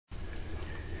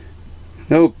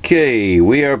Okay,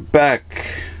 we are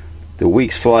back. The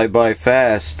weeks fly by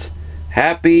fast.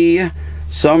 Happy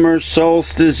summer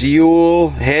solstice, Yule,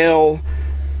 hail,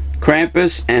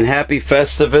 Krampus, and happy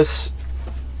Festivus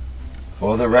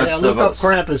for the rest of us. Look up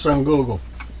Krampus on Google.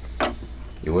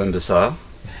 You imbecile.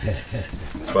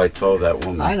 That's what I told that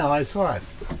woman. I know, I saw it.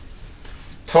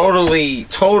 Totally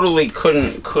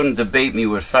couldn't debate me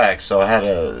with facts, so I had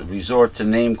to resort to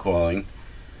name calling.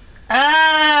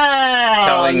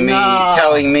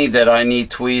 Telling me that I need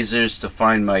tweezers to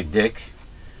find my dick.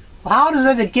 How does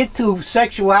it get to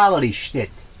sexuality shit?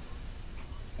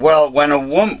 Well, when a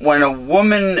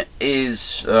woman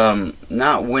is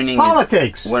not winning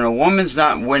politics, when a woman's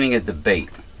not winning a debate,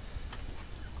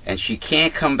 and she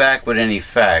can't come back with any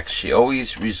facts, she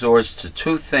always resorts to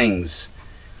two things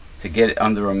to get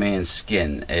under a man's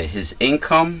skin: his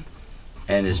income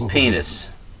and his penis.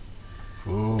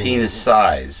 Penis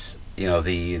size. You know,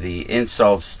 the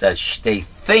insults that they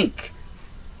think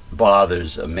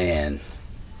bothers a man.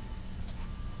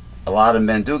 A lot of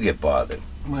men do get bothered.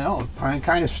 Well,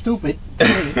 kind of stupid.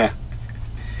 Yeah,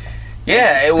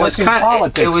 it was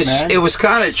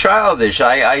kind of childish.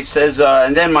 I says,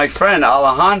 and then my friend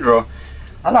Alejandro.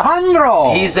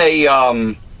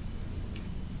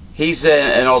 He's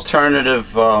an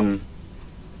alternative and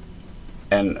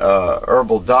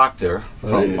herbal doctor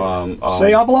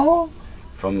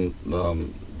from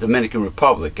Dominican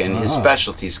Republic, and his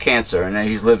specialty is cancer, and then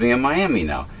he's living in Miami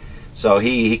now. So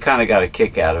he kind of got a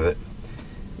kick out of it.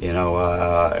 You know,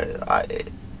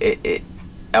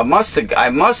 I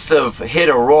must have hit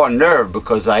a raw nerve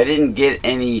because I didn't get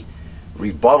any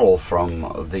rebuttal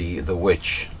from the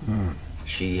witch.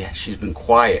 She's been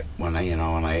quiet when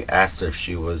I asked her if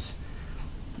she was,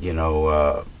 an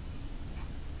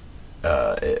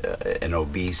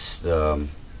obese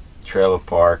trailer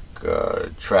park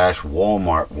trash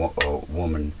Walmart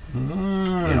woman,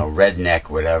 redneck,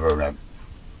 whatever.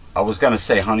 I was gonna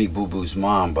say Honey Boo Boo's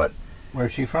mom, but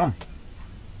where's she from?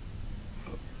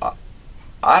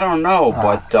 I don't know,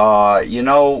 but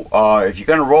if you're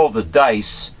gonna roll the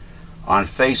dice on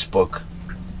Facebook,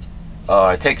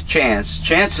 take a chance.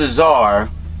 Chances are,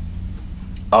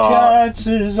 cause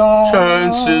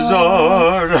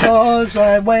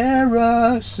I wear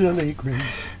a silly green.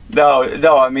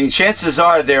 No, I mean, chances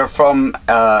are they're from,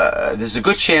 there's a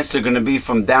good chance they're going to be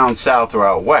from down south or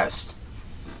out west.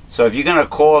 So if you're going to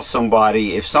call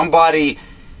somebody, if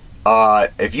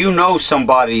you know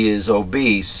somebody is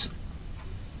obese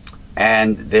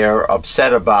and they're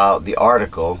upset about the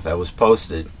article that was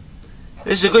posted,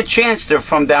 there's a good chance they're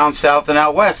from down south and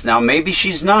out west. Now, maybe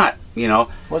she's not,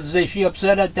 Was she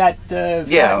upset at that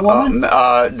fat woman? The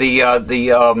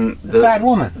fat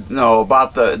woman. No,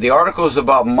 about the article is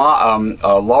about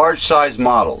large-size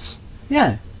models.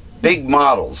 Yeah. Big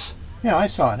models. Yeah, I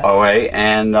saw that. Okay,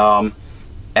 and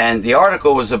the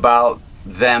article was about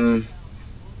them.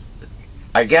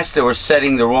 I guess they were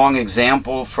setting the wrong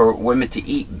example for women to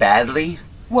eat badly.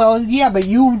 Well, yeah, but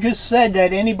you just said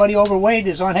that anybody overweight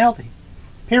is unhealthy.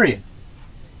 Period.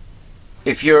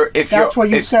 If you're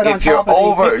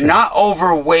not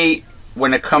overweight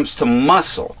when it comes to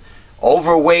muscle,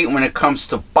 overweight when it comes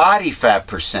to body fat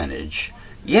percentage,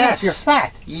 yes. You're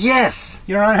fat. Yes.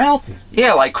 You're unhealthy.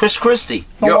 Yeah, like Chris Christie.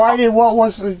 So she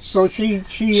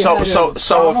had a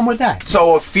problem with that?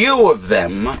 So a few of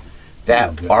them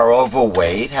that are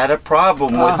overweight had a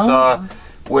problem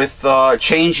with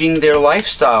changing their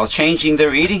lifestyle, changing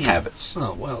their eating habits.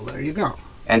 Oh, well, there you go.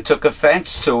 And took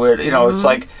offense to it. It's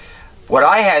like what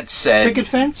I had said. Picket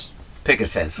fence? Picket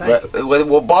fence.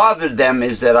 What bothered them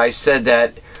is that I said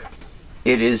that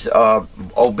it is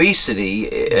obesity,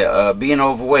 being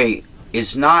overweight,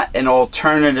 is not an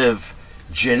alternative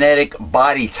genetic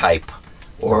body type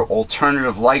or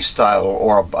alternative lifestyle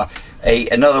or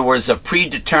in other words, a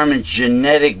predetermined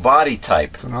genetic body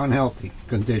type. An unhealthy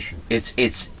condition. It's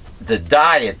the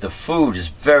diet, the food is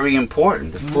very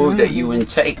important. The food that you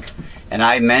intake. And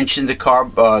I mentioned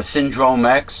the Syndrome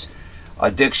X,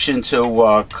 addiction to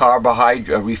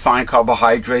refined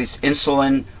carbohydrates,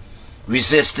 insulin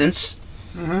resistance.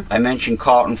 I mentioned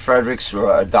Carlton Fredericks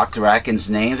or Dr. Atkins'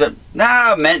 name. That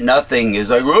meant nothing. It's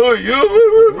like,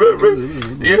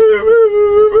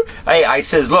 hey, I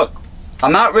says, look,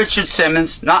 I'm not Richard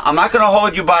Simmons. I'm not going to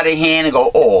hold you by the hand and go,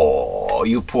 oh,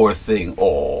 you poor thing.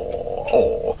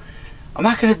 Oh. I'm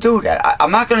not going to do that.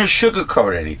 I'm not going to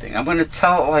sugarcoat anything. I'm going to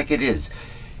tell it like it is.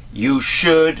 You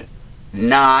should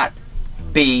not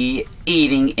be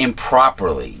eating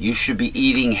improperly. You should be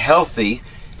eating healthy.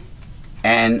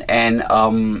 And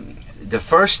the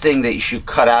first thing that you should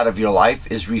cut out of your life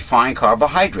is refined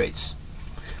carbohydrates,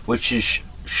 which is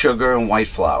sugar and white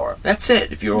flour. That's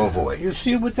it if you're overweight. You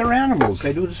see it with their animals.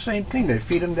 They do the same thing. They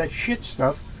feed them that shit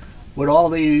stuff with all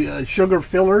the sugar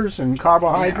fillers and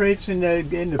carbohydrates in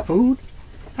the food.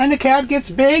 And the cat gets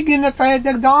big and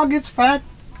the dog gets fat.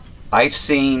 I've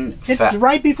seen it's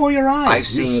right before your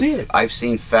eyes. I've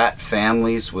seen fat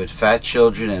families with fat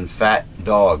children and fat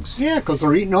dogs. Yeah, because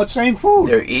they're eating that same food.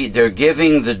 They're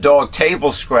giving the dog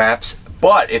table scraps,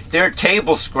 but if their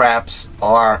table scraps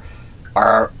are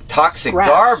toxic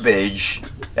garbage,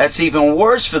 that's even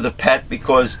worse for the pet,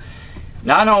 because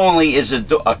not only is a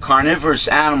carnivorous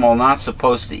animal not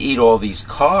supposed to eat all these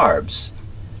carbs,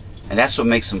 and that's what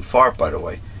makes them fart, by the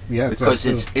way. Yeah, because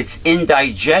it's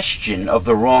indigestion of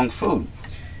the wrong food,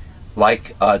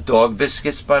 like dog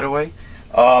biscuits, by the way.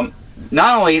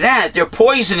 Not only that, they're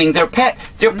poisoning their pet.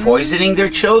 They're poisoning their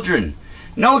children.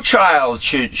 No child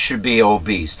should be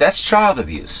obese. That's child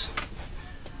abuse.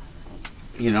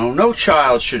 You know, no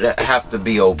child should have to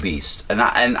be obese. And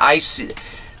I see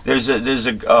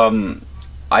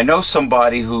I know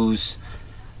somebody who's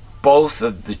both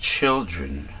of the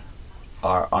children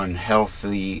are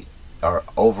unhealthy. Are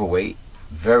overweight,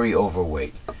 very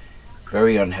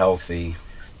unhealthy.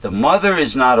 The mother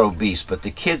is not obese, but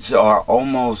the kids are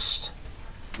almost.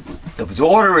 The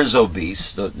daughter is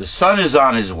obese. The son is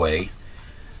on his way.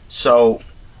 So,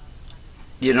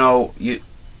 you know,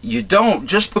 you don't,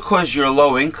 just because you're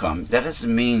low income, that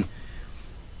doesn't mean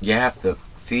you have to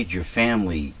feed your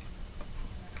family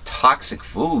toxic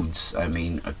foods. I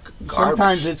mean, garbage.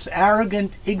 Sometimes it's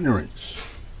arrogant ignorance.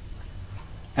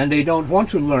 And they don't want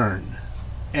to learn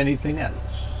anything else.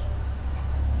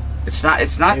 It's not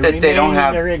that they don't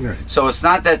have. Their ignorance. So it's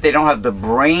not that they don't have the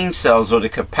brain cells or the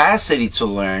capacity to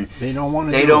learn. They don't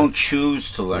want to. They don't choose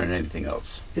to learn anything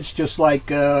else. It's just like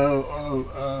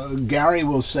Gary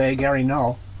will say. Gary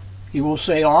Null, he will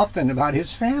say often about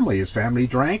his family. His family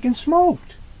drank and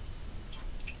smoked,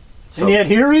 and yet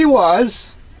here he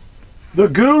was, the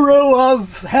guru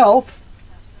of health,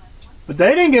 but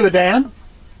they didn't give a damn.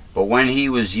 But when he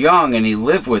was young and he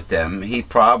lived with them, he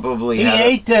probably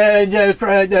ate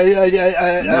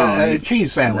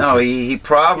cheese sandwich. No, he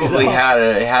probably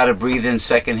had to breathe in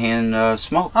secondhand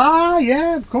smoke. Ah,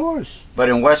 yeah, of course. But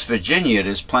in West Virginia,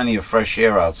 there's plenty of fresh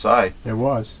air outside. There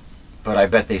was. But I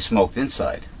bet they smoked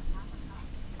inside.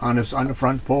 On the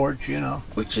front porch, you know.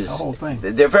 Which is the whole thing.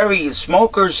 They're very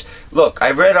smokers. Look,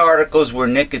 I've read articles where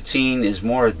nicotine is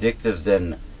more addictive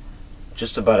than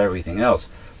just about everything else.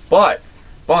 But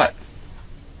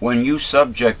when you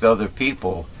subject other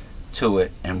people to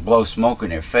it and blow smoke in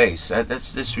their face,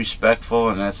 that's disrespectful,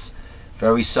 and that's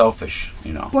very selfish,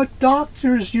 you know. But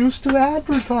doctors used to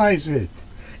advertise it.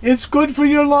 It's good for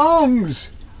your lungs.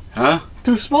 Huh?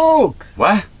 To smoke.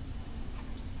 What?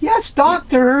 Yes,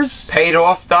 doctors. Paid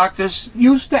off doctors?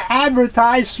 Used to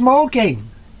advertise smoking.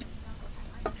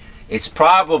 It's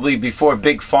probably before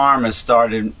Big Pharma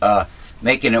started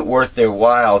making it worth their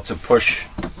while to push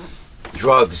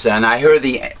drugs. And I heard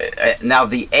now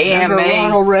the AMA. Remember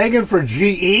Ronald Reagan for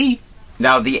GE?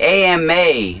 Now the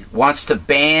AMA wants to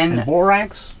ban and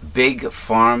borax. Big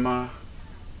Pharma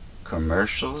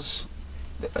commercials,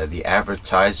 the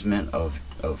advertisement of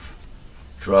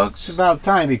drugs. It's about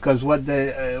time, because what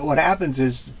happens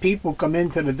is people come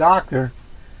into the doctor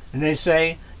and they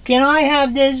say, "Can I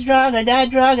have this drug or that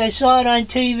drug? I saw it on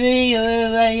TV."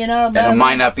 You know, and it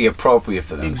might not be appropriate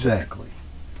for them. Exactly.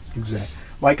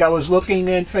 Like I was looking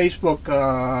in Facebook,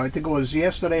 I think it was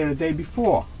yesterday or the day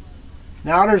before.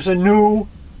 Now there's a new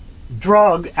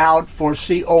drug out for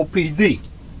COPD.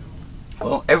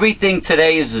 Well, everything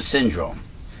today is a syndrome.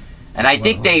 And I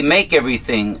think they make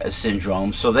everything a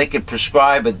syndrome so they can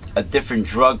prescribe a different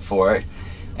drug for it,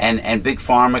 and Big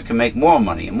Pharma can make more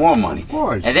money and more money. Of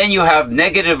course. And then you have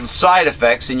negative side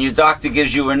effects, and your doctor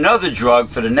gives you another drug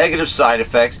for the negative side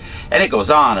effects, and it goes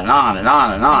on and on and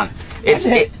on and on.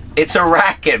 It's a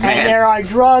racket, man. And there are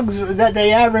drugs that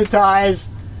they advertise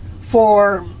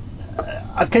for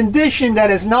a condition that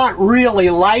is not really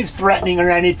life-threatening or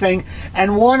anything,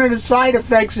 and one of the side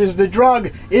effects is the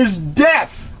drug is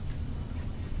death.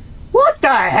 What the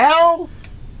hell?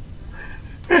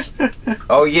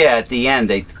 Oh yeah, at the end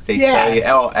they tell you,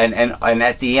 and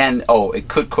at the end, it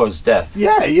could cause death.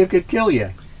 Yeah, you could kill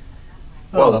you.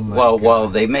 Well,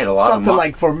 they made a lot of money. Something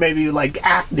like for maybe like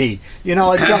acne, you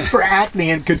know, a drug for acne,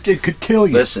 and it could kill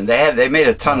you. Listen, they made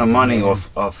a ton of money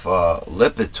off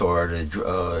Lipitor,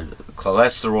 the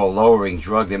cholesterol lowering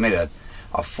drug. They made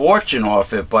a fortune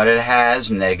off it, but it has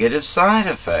negative side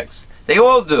effects. They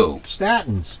all do.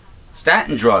 Statin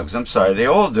drugs. I'm sorry, they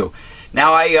all do.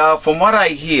 Now, from what I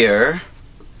hear,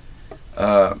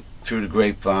 through the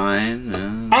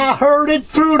grapevine, I heard it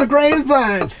through the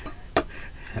grapevine.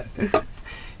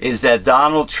 is that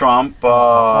Donald Trump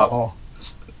Uh-oh.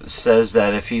 says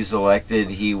that if he's elected,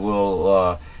 he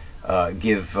will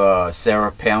give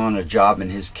Sarah Palin a job in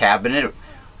his cabinet.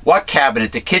 What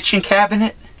cabinet? The kitchen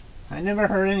cabinet? I never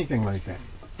heard anything like that.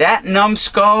 That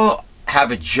numbskull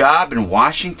have a job in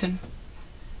Washington?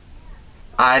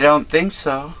 I don't think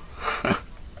so.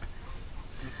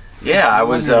 Yeah, I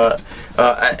was,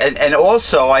 and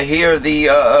also I hear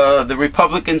the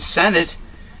Republican Senate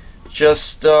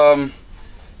just, well,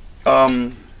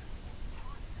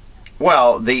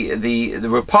 the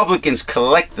Republicans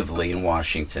collectively in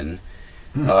Washington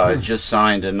just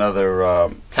signed another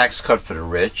tax cut for the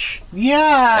rich.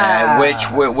 Yeah,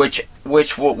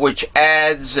 which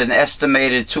adds an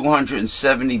estimated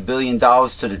 $270 billion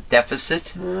to the deficit,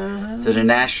 to the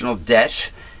national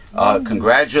debt.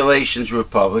 Congratulations,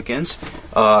 Republicans.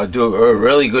 Do a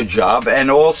really good job.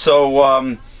 And also,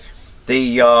 well,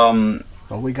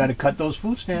 we got to cut those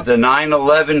food stamps. The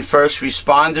 9/11 first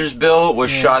responders bill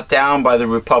was shot down by the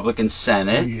Republican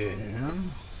Senate. Yeah.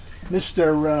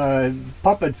 Mr.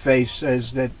 Puppet Face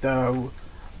says that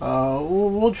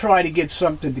we'll try to get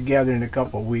something together in a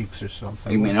couple of weeks or something.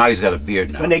 You mean now he's got a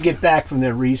beard now? When they get back from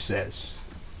their recess.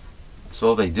 That's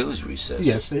all they do is recess.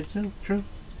 Yes, they do. True.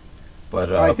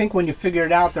 But I think when you figure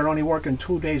it out, they're only working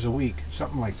 2 days a week,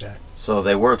 something like that. So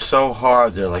they work so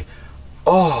hard, they're like,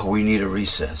 oh, we need a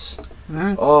recess.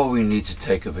 Mm-hmm. Oh, we need to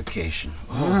take a vacation.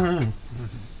 Oh. Mm-hmm.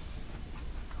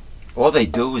 All they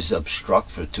do is obstruct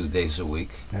for 2 days a week.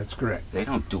 That's correct. They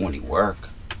don't do any work.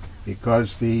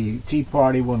 Because the Tea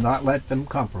Party will not let them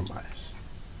compromise.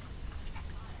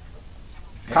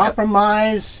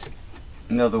 Compromise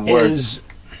in other words, is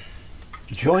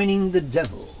joining the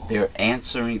devil. They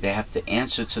have to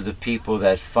answer to the people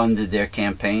that funded their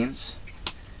campaigns?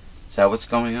 Is that what's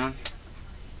going on?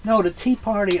 No, the Tea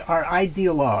Party are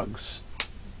ideologues.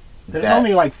 There's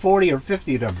only like 40 or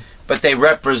 50 of them. But they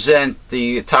represent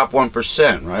the top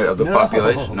 1%, right, of the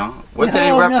population? No? What do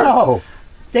they represent? No,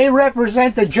 they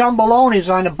represent the jumbalones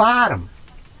on the bottom.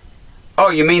 Oh,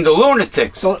 you mean the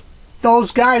lunatics? So,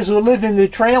 those guys who live in the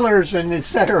trailers and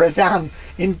etc. down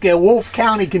in Wolf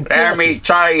County, Kentucky. Let me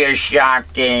tell you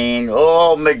something.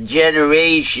 All my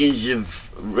generations of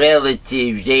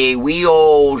relatives, we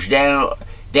always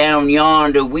down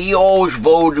yonder, we always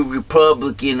voted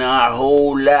Republican our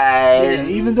whole life. Yeah,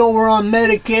 even though we're on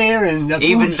Medicare and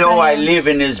even though I live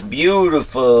in this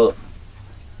beautiful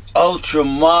ultra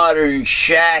modern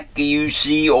shack you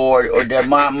see, or that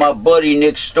my buddy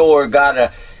next door got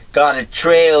a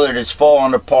trailer that's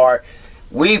falling apart.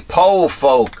 We po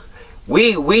folk,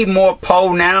 we more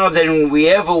po now than we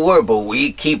ever were, but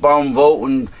we keep on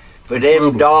voting for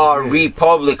them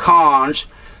Republicans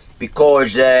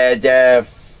because let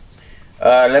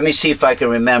me see if I can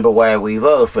remember why we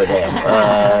vote for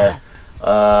them.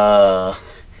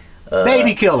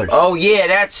 Baby killers. Oh yeah,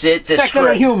 that's it.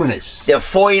 Secular humanists. The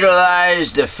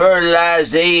fertilized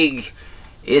egg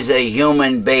is a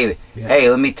human baby. Yeah. Hey,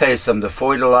 let me tell you something. The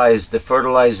fertilized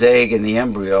egg and the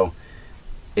embryo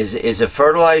is a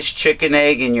fertilized chicken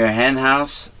egg in your hen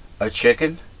house a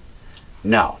chicken?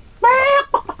 No.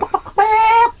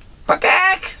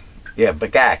 Bagak. Yeah,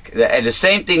 bagak. And the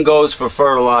same thing goes for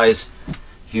fertilized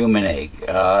human egg.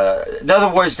 In other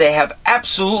words, they have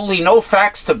absolutely no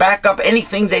facts to back up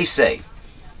anything they say.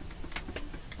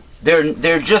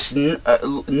 They're just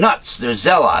nuts. They're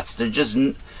zealots. They're just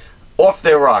off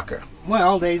their rocker.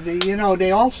 Well,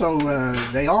 they also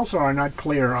are not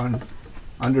clear on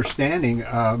understanding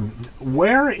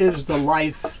where is the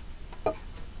life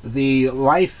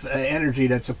energy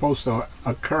that's supposed to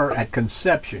occur at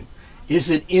conception. Is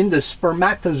it in the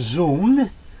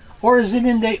spermatozoon or is it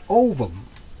in the ovum?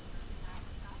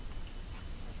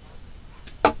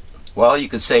 Well, you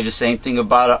could say the same thing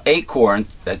about an acorn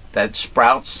that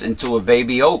sprouts into a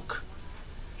baby oak.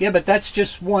 Yeah, but that's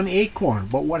just one acorn.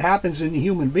 But what happens in the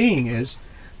human being is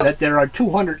that there are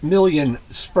 200 million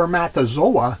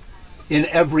spermatozoa in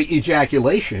every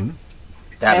ejaculation.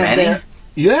 That many?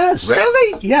 Yes.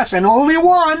 Really? Yes, and only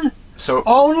one. So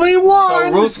only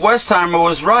one. So Ruth Westheimer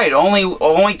was right.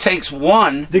 Only takes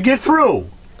one to get through.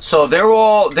 So they're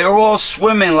all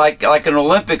swimming like an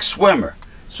Olympic swimmer.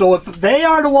 So if they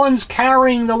are the ones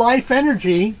carrying the life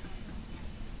energy,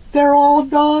 they're all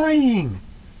dying,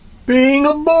 being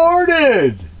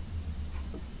aborted.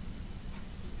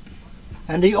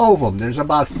 And the ovum, there's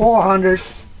about 400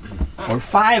 or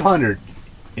 500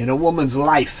 in a woman's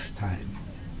lifetime.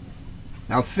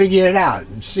 Now figure it out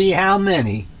and see how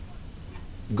many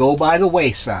go by the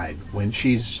wayside when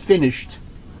she's finished,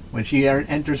 when she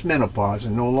enters menopause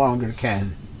and no longer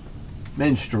can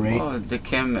menstruate. Well,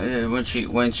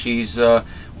 when she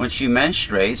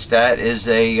menstruates,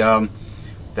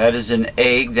 that is an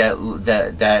egg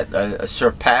that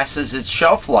surpasses its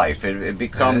shelf life. It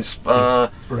becomes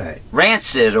Right.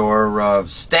 rancid or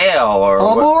stale or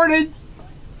Aborted.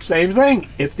 Same thing.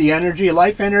 If the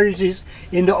life energy is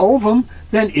into ovum,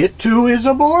 then it too is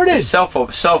aborted. It's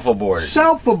self-aborted.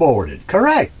 Self-aborted.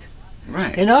 Correct.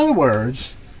 Right. In other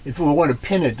words, if we want to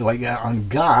pin it like on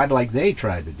God, like they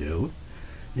tried to do,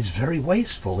 he's very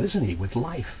wasteful, isn't he, with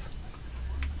life?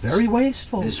 Very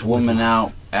wasteful. This woman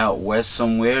out west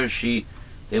somewhere,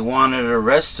 they wanted to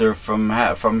arrest her from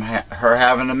her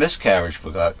having a miscarriage,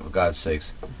 for God's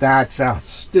sakes. That's how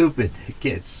stupid it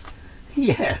gets.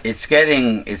 Yeah. The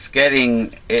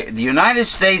United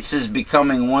States is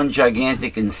becoming one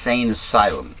gigantic insane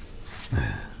asylum.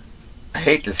 I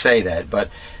hate to say that,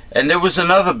 and there was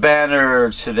another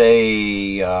banner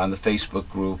today on the Facebook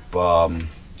group,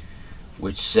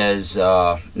 which says,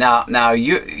 now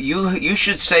you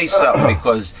should say something,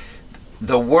 because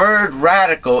the word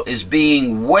radical is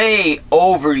being way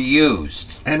overused.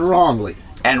 And wrongly.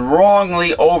 And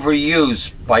wrongly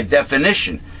overused by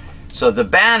definition. So the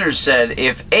banner said,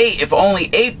 if only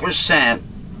 8%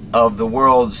 of the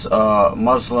world's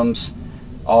Muslims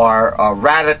are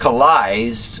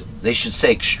radicalized, they should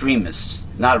say extremists,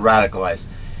 not radicalized.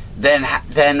 Then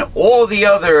all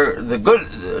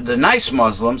the nice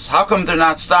Muslims, how come they're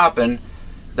not stopping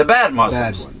the bad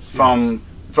Muslims from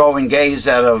throwing gays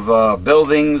out of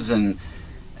buildings and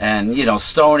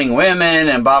stoning women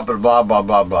and blah blah blah blah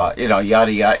blah blah,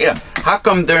 yada yada. How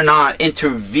come they're not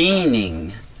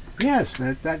intervening? Yes,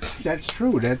 that's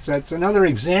true. That's another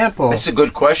example. That's a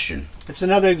good question. It's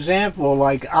another example,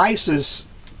 like ISIS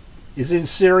is in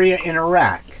Syria and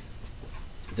Iraq.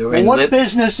 And what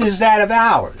business is that of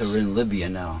ours? They're in Libya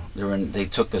now. They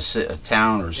took a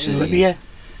town or city. In Libya?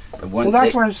 Well,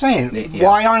 that's what I'm saying.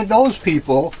 Why aren't those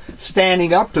people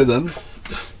standing up to them?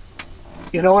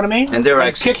 You know what I mean? And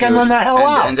they're kicking them the hell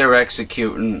out. And they're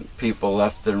executing people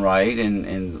left and right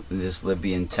in this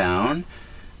Libyan town.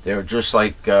 They're just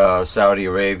like Saudi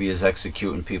Arabia is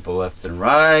executing people left and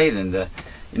right. And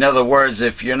in other words,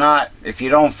 if you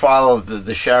don't follow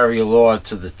the Sharia law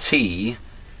to the T,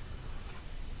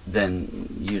 then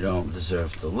you don't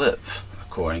deserve to live,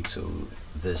 according to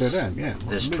this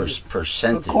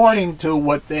percentage. According to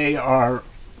what they are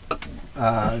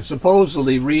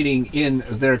supposedly reading in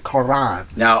their Quran.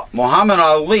 Now, Muhammad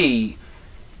Ali,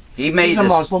 he's a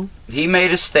Muslim. He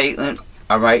made a statement.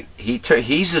 All right,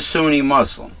 he's a Sunni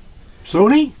Muslim.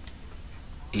 Sunni?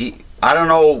 I don't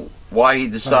know why he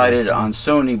decided on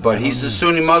Sunni, but he's a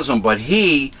Sunni Muslim. But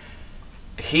he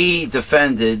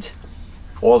defended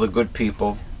all the good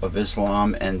people of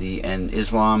Islam and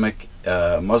Islamic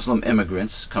Muslim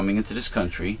immigrants coming into this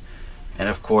country, and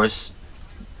of course,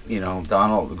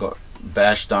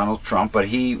 bashed Donald Trump. But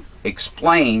he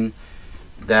explained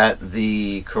that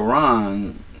the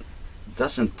Quran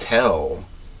doesn't tell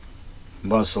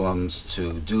Muslims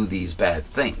to do these bad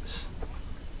things.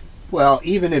 Well,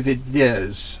 even if it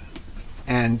does,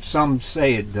 and some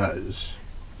say it does,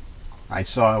 I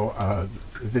saw a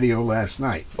video last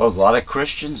night. Well, a lot of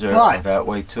Christians are that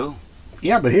way too.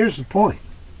 Yeah, but here's the point.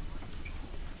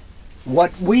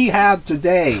 What we have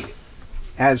today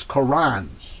as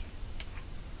Qurans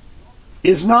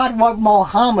is not what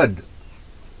Muhammad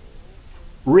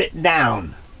writ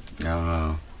down.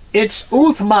 It's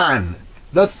Uthman,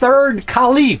 the third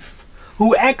caliph,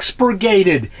 who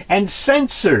expurgated and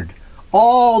censored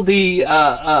all the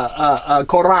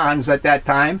Qurans at that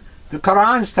time. The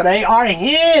Qurans today are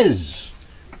his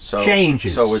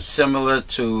changes. So it's similar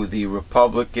to the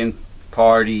Republican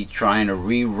Party trying to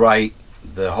rewrite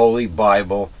the Holy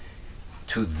Bible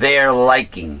to their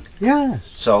liking. Yes.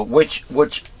 So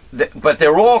but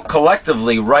they're all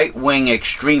collectively right-wing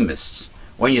extremists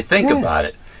when you think about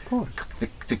it.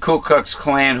 The Ku Klux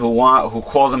Klan, who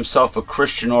call themselves a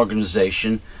Christian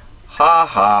organization,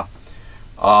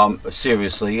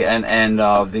 seriously, and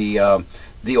all the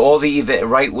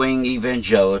right-wing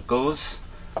evangelicals,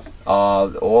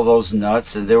 all those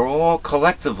nuts, and they're all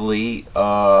collectively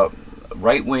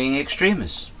right-wing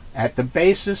extremists. At the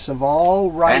basis of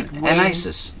all right-wing and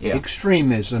ISIS,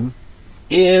 extremism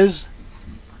is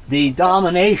the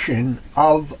domination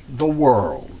of the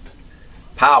world.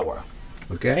 Power.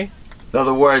 Okay? In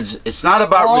other words, it's not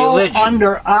about religion.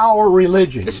 Under our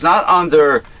religion. It's not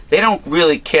under. They don't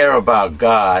really care about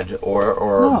God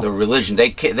or the religion.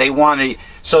 They want to.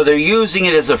 So they're using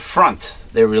it as a front.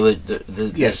 Their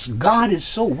religion. Yes, God is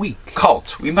so weak.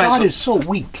 Cult. God is so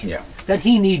weak that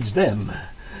He needs them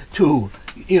to,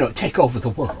 take over the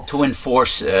world. To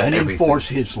enforce and everything. Enforce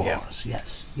His laws.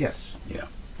 Yes. Yeah.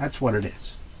 That's what it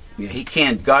is. Yeah, he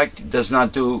can't. God does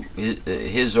not do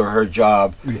his or her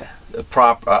job Yeah.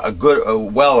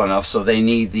 well enough. So they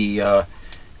need the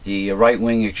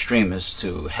right-wing extremists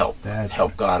to help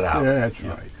God out. Yeah, that's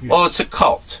right. Yeah. Well, it's a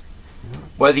cult.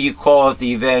 Whether you call it the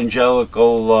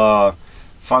evangelical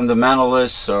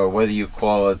fundamentalists or whether you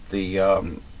call it the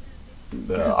you can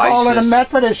call ISIS, it a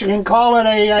Methodist. You can call it a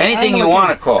anything Anglican, you want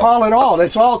to call it. Call it all.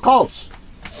 It's all cults.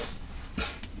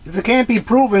 If it can't be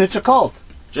proven, it's a cult.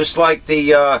 Just like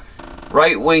the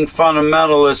right-wing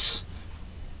fundamentalists,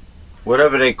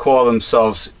 whatever they call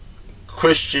themselves,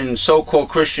 Christian, so-called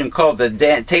Christian cult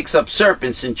that takes up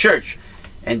serpents in church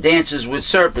and dances with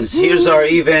serpents. Here's our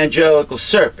evangelical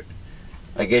serpent.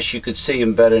 I guess you could see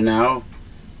him better now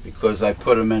because I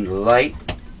put him in the light.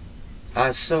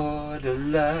 I saw the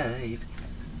light.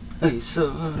 I saw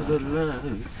the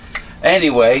light.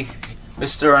 Anyway,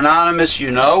 Mr. Anonymous,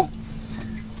 you know,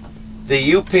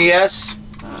 the UPS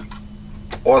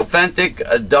authentic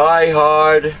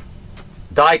die-hard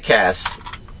die-cast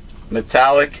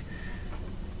metallic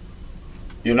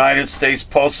United States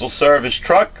Postal Service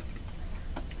truck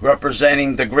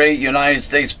representing the great United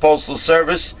States Postal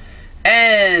Service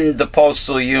and the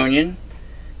Postal Union.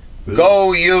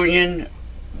 Go Union,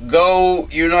 go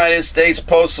United States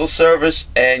Postal Service,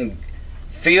 and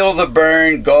feel the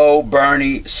burn, go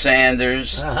Bernie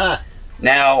Sanders.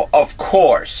 Now, of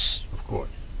course,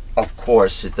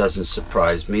 it doesn't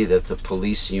surprise me that the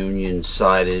police union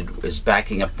is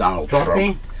backing up Donald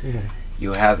Trump. Yeah.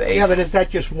 You have but is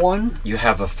that just one? You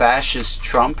have a fascist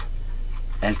Trump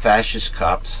and fascist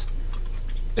cops.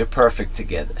 They're perfect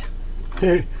together.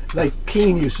 Like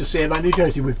Keene used to say about New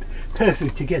Jersey, we're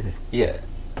perfect together. Yeah.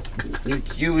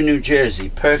 You in New Jersey,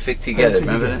 perfect together.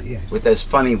 Remember that? Yeah. With this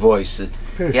funny voice.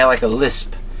 Perfect. He had like a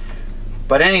lisp.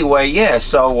 But anyway, yeah,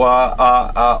 so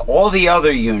all the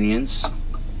other unions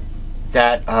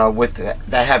that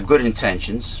have good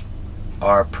intentions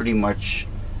are pretty much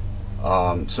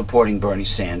supporting Bernie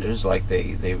Sanders like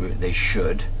they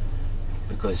should,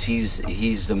 because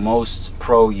he's the most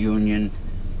pro-union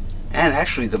and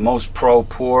actually the most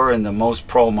pro-poor and the most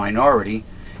pro-minority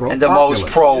and the most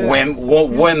pro-woman,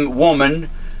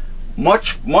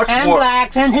 much and more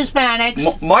blacks and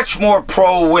Hispanics, much more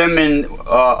pro-women,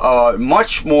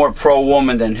 much more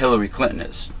pro-woman than Hillary Clinton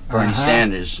is. Bernie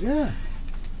Sanders. Yeah.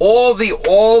 All the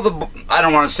I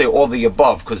don't want to say all the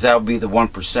above because that would be the 1%,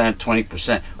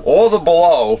 20%. All the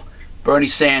below, Bernie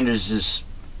Sanders is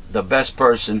the best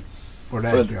person for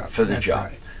the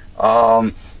job.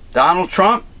 Right. Donald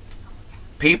Trump,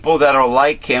 people that are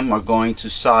like him are going to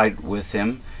side with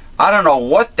him. I don't know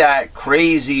what that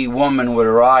crazy woman with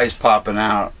her eyes popping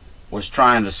out was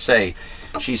trying to say.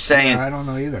 She's saying, I don't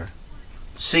know either.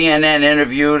 CNN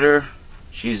interviewed her.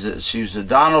 She's a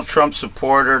Donald Trump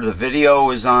supporter. The video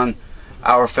is on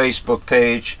our Facebook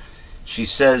page. She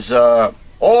says,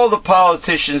 all the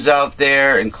politicians out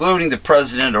there, including the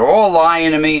president, are all lying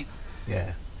to me.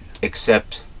 Yeah.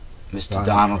 Except Mr.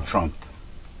 Donald Trump.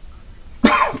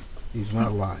 He's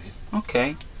not lying.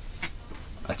 Okay.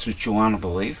 That's what you want to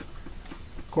believe.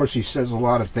 Of course, he says a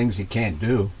lot of things he can't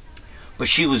do. But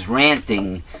she was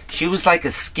ranting. She was like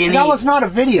a skinny... That was not a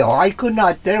video. I could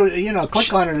not,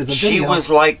 click on it as a video. She was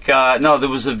like, no, there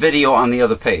was a video on the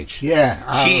other page.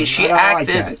 Yeah. She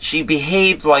acted, she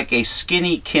behaved like a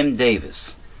skinny Kim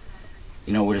Davis.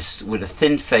 You know, with a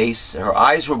thin face. Her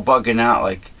eyes were bugging out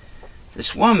like...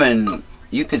 This woman,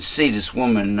 you could see this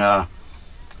woman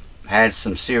had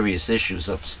some serious issues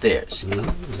upstairs.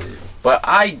 Mm-hmm. But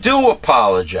I do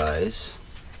apologize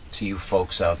to you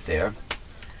folks out there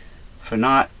for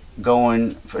not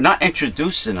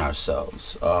introducing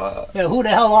ourselves. Yeah, who the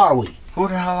hell are we? Who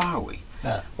the hell are we?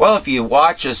 Well, if you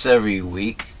watch us every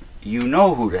week, you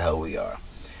know who the hell we are.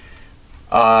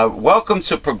 Welcome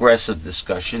to Progressive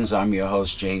Discussions. I'm your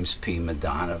host, James P.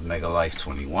 Madonna of Mega Life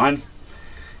 21.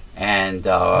 And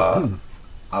I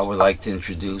would like to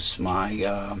introduce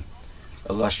my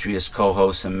illustrious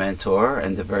co-host and mentor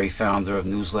and the very founder of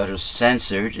Newsletters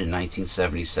Censored in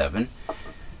 1977.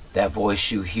 That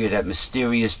voice you hear, that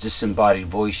mysterious disembodied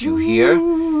voice you hear,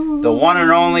 the one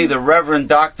and only, the Reverend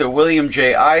Dr. William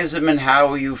J. Eisenman.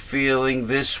 How are you feeling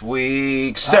this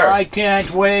week, sir? I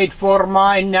can't wait for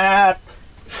my nap.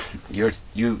 You're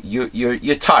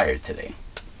tired today.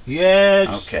 Yes.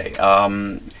 Okay.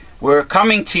 We're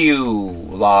coming to you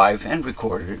live and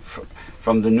recorded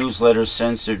from the Newsletter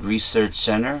Censored Research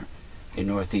Center in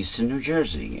northeastern New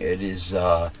Jersey. It is,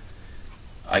 I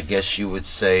guess you would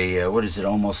say, what is it,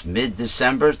 almost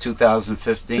mid-December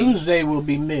 2015? Tuesday will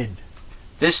be mid.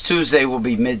 This Tuesday will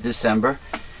be mid-December.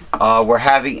 We're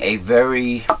having a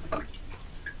very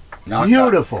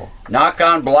Beautiful. Knock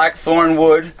on blackthorn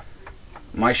wood.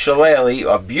 My shillelagh,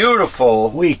 a beautiful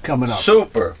Week coming up.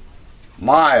 super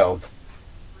mild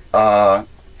El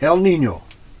Nino.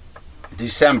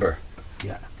 December.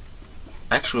 Yeah.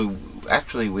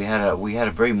 Actually, we had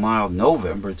a very mild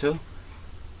November too,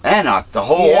 and the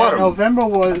whole Yeah, autumn. November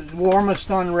was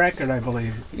warmest on record, I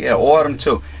believe. Yeah, autumn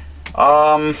too.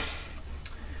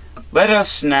 Let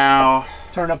us now.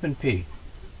 Turn up and pee.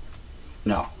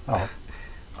 No. Oh.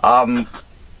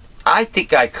 I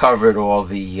think I covered all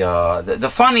the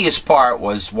funniest part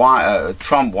was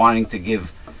Trump wanting to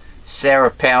give Sarah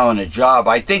Palin a job.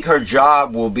 I think her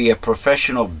job will be a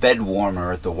professional bed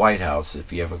warmer at the White House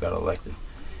if he ever got elected.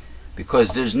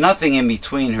 Because there's nothing in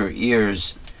between her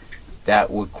ears that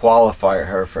would qualify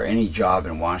her for any job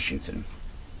in Washington.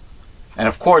 And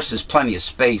of course there's plenty of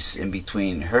space in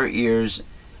between her ears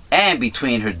and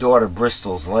between her daughter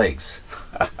Bristol's legs.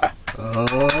 Oh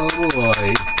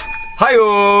boy.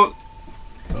 Hi-yo!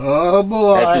 Oh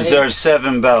boy. That deserves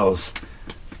 7 bells.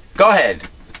 Go ahead.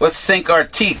 Let's sink our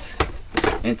teeth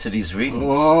into these readings.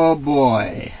 Oh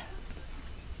boy.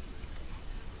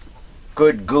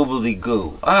 Good goobly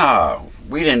goo.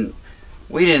 We didn't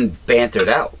banter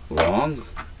that long.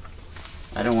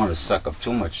 I don't want to suck up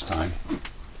too much time.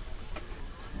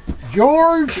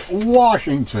 George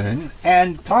Washington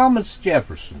and Thomas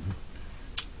Jefferson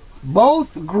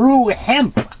both grew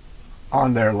hemp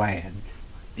on their land.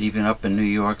 Even up in New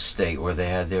York State where they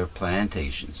had their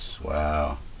plantations.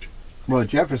 Wow. Well,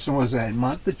 Jefferson was at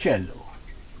Monticello.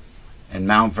 And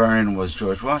Mount Vernon was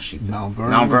George Washington. Mount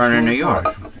Vernon, New York.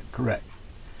 Washington. Correct.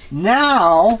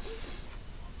 Now,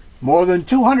 more than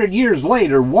 200 years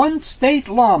later, one state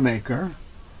lawmaker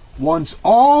wants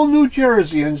all New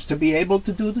Jerseyans to be able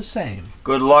to do the same.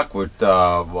 Good luck with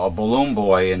a balloon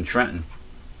boy in Trenton.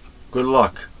 Good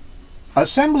luck.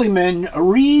 Assemblyman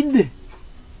Reed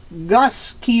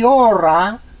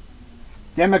Gusciora,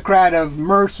 Democrat of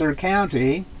Mercer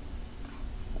County,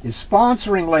 is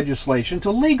sponsoring legislation to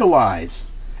legalize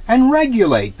and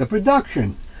regulate the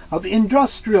production of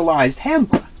industrialized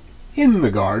hemp in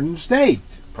the Garden State.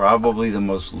 Probably the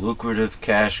most lucrative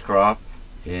cash crop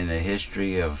in the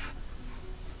history of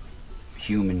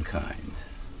humankind.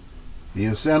 The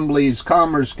Assembly's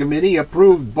Commerce Committee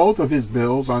approved both of his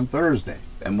bills on Thursday,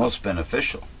 And most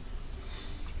beneficial.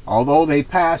 although they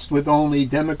passed with only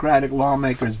Democratic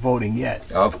lawmakers voting yes.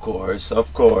 Of course,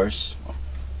 of course.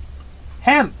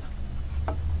 Hemp,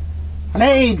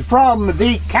 made from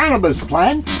the cannabis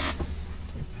plant,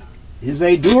 is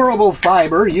a durable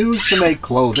fiber used to make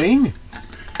clothing,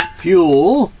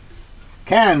 fuel,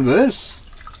 canvas,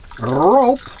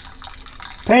 rope,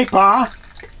 paper,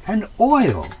 and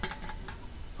oil,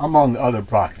 among other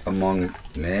products. Among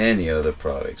many other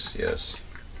products, yes.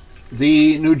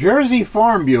 The New Jersey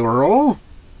Farm Bureau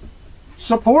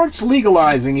supports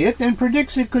legalizing it and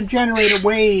predicts it could generate a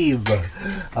wave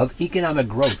of economic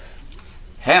growth.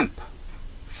 Hemp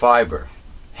fiber,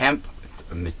 hemp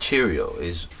material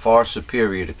is far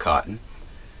superior to cotton.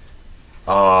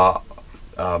 Hempcrete,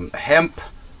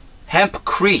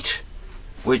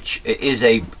 which is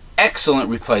a excellent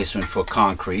replacement for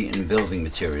concrete and building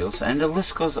materials, and the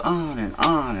list goes on and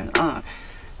on and on.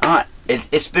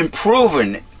 It's been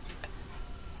proven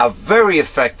a very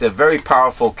effective, very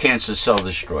powerful cancer cell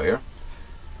destroyer,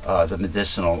 the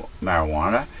medicinal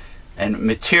marijuana, and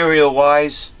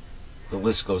material-wise, the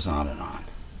list goes on and on.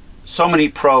 So many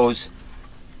pros,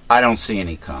 I don't see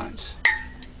any cons.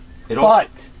 It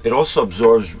also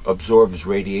absorbs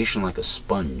radiation like a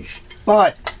sponge.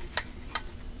 But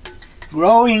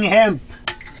growing hemp